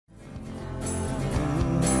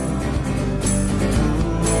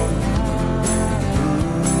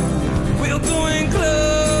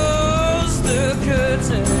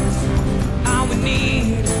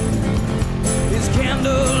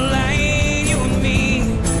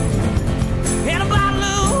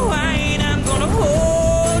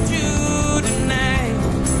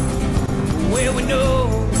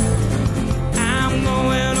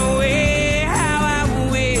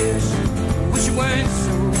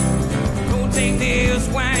glass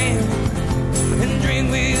of wine and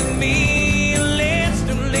drink with me. Let's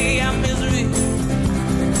delay our misery.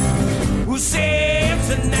 We'll sail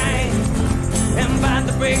tonight and fight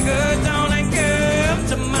the break of dawn and come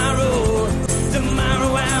tomorrow.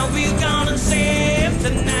 Tomorrow I'll be gone and sail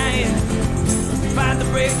tonight. Fight the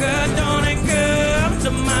break of dawn and come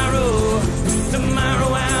tomorrow. Tomorrow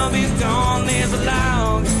I'll be gone. There's a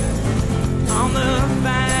log on the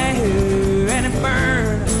fire and it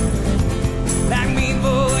burns like me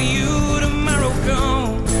for you. Tomorrow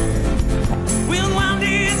come with one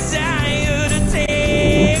desire to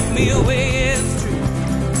take me away. It's true.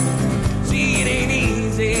 See, it ain't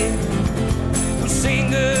easy. We'll sing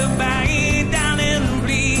goodbye, darling,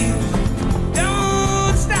 please.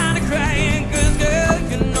 Don't start crying, 'cause girl,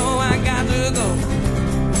 you know I got to go.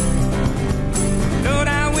 Lord,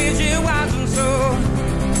 I wish it wasn't so.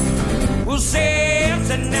 We'll sail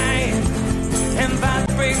tonight and fight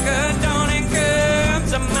the break of dawn and come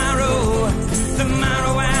tomorrow.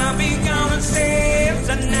 Tomorrow I'll be gone and sail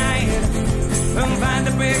tonight and fight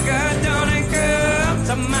the break of dawn and come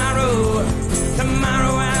tomorrow.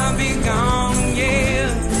 Tomorrow I'll be gone, yeah.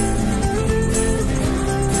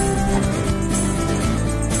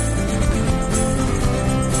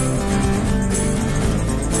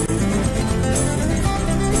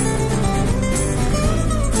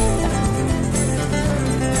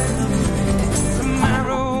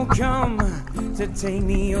 Come to take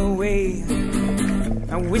me away.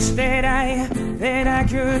 I wish that I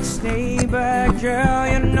could stay, but girl,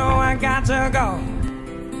 you know I got to go.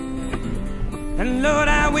 And Lord,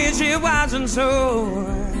 I wish it wasn't so.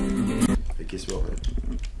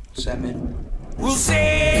 We'll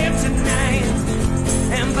sail tonight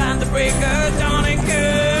and find the break of dawn and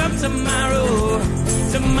come tomorrow.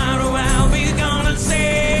 Tomorrow I'll be gonna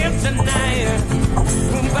sail tonight.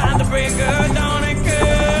 We'll find the break of dawn and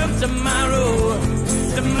come tomorrow.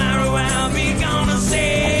 Tomorrow I'll be gonna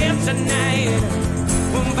sail tonight.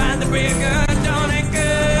 We'll find the break of dawn and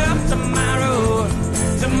come tomorrow.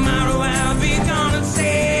 Tomorrow I'll be gonna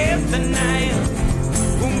sail tonight.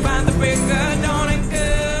 We'll find the break of dawn and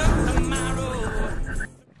come tomorrow.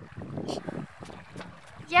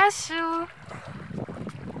 Γεια σου!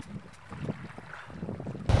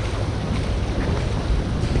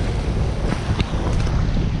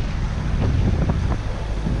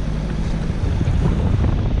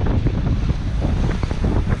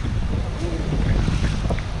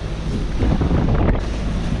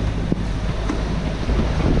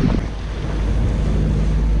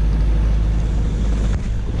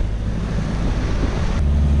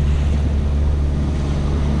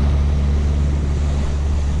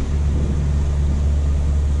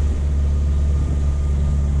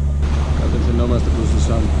 Κατευθυνόμαστε προς τη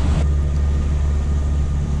Σάμο.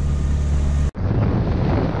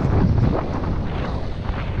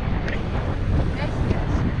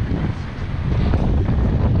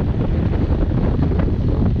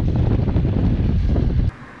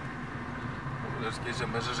 Λες και είσαι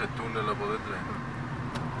μέσα σε τούνελ από δέντρα.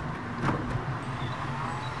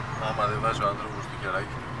 Άμα δεν βάζει ο άνθρωπος το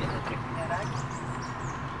χεράκι.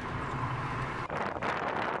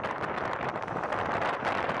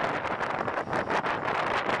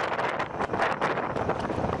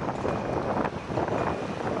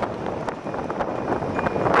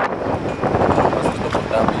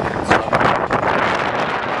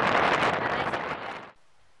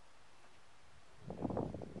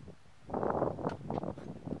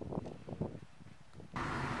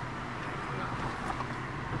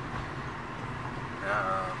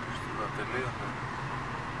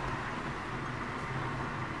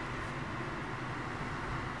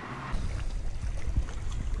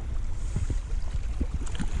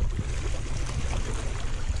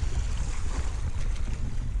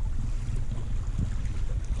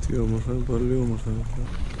 Τι όμορφα, είναι πολύ όμορφα.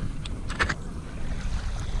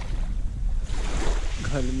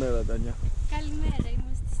 Καλημέρα Τάνια. Καλημέρα,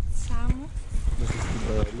 είμαστε στη Σάμο. Είμαστε στην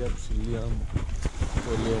παραλία του Σιλία μου.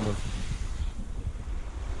 Πολύ όμορφα.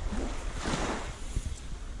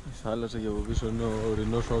 Η θάλασσα για από πίσω είναι ο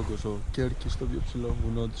ορεινός όγκος, ο Κέρκης, το πιο ψηλό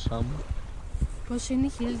βουνό της Σάμου. Πόσο είναι,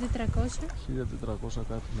 1400? 1400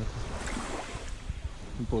 κάτι μέτρα.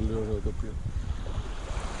 Είναι πολύ ωραίο τοπίο.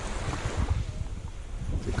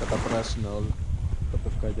 Και καταπράσινα όλα. Τα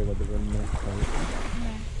πευκάκια κατεβαίνουν μέχρι πάλι.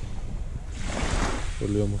 Ναι.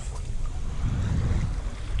 Πολύ όμορφο.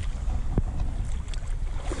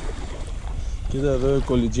 Κοίτα εδώ η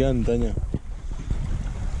κολιτζιάνη, Τάνια.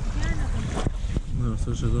 Ναι,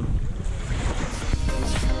 αυτός εδώ.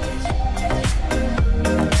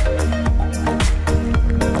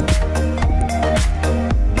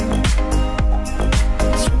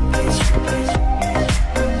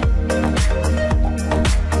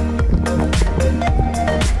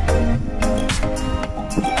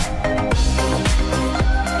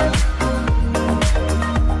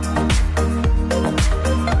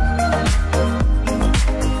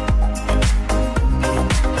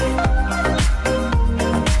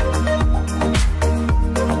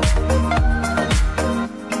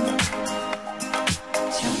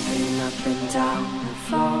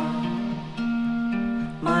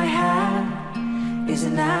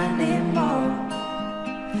 isn't anymore.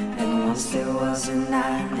 And once there was an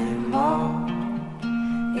animal.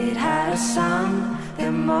 It had a son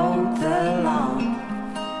that mowed the lawn.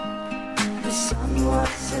 The son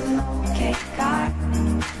was an okay guy.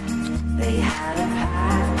 They had a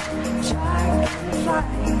pet dragonfly.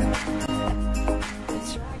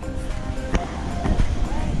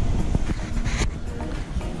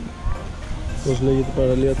 Πώς λέγεται η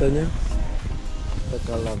παραλία, Τάνια? Τα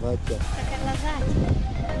καλαδάκια. Τα καλαδάκια.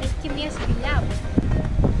 Έχει και μια σπηλιά.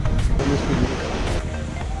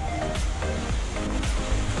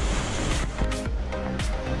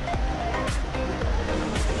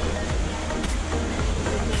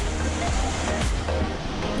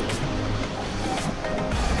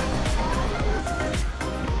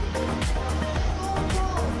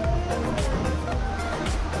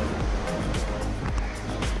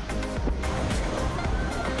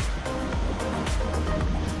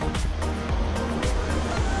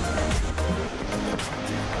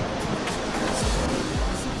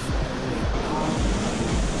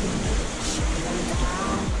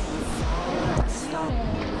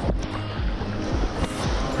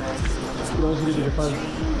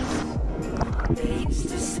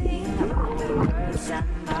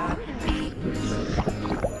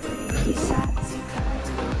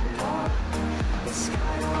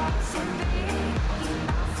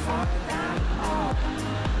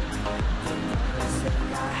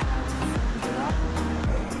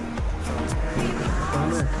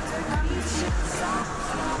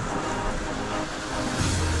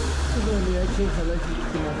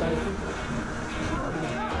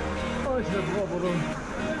 Όχι, δεν βγω από εδώ.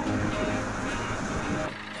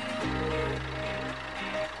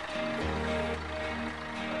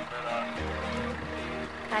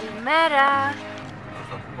 Καλημέρα. Προς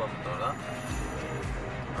τα πού πάμε τώρα?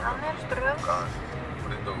 Πάμε προς...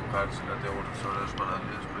 Πριν το κουκάρι σε κάτι από τις ωραίες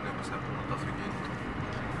παραλίες πριν είμαστε από το αυτοκίνητο.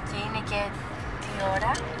 Και είναι και τι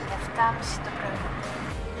ώρα? 7:30 το πρωί.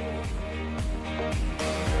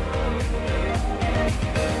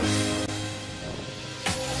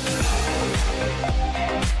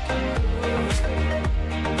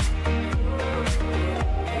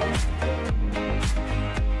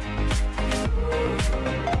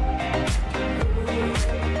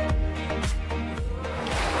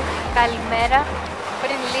 Καλημέρα.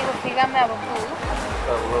 Πριν λίγο φύγαμε από πού?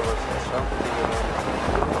 Τα βόλα στην Σάμο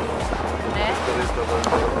Ναι.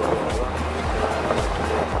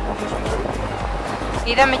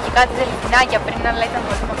 Είδαμε και κάτι δελφινάκια πριν, αλλά ήταν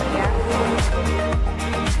πολύ μακριά.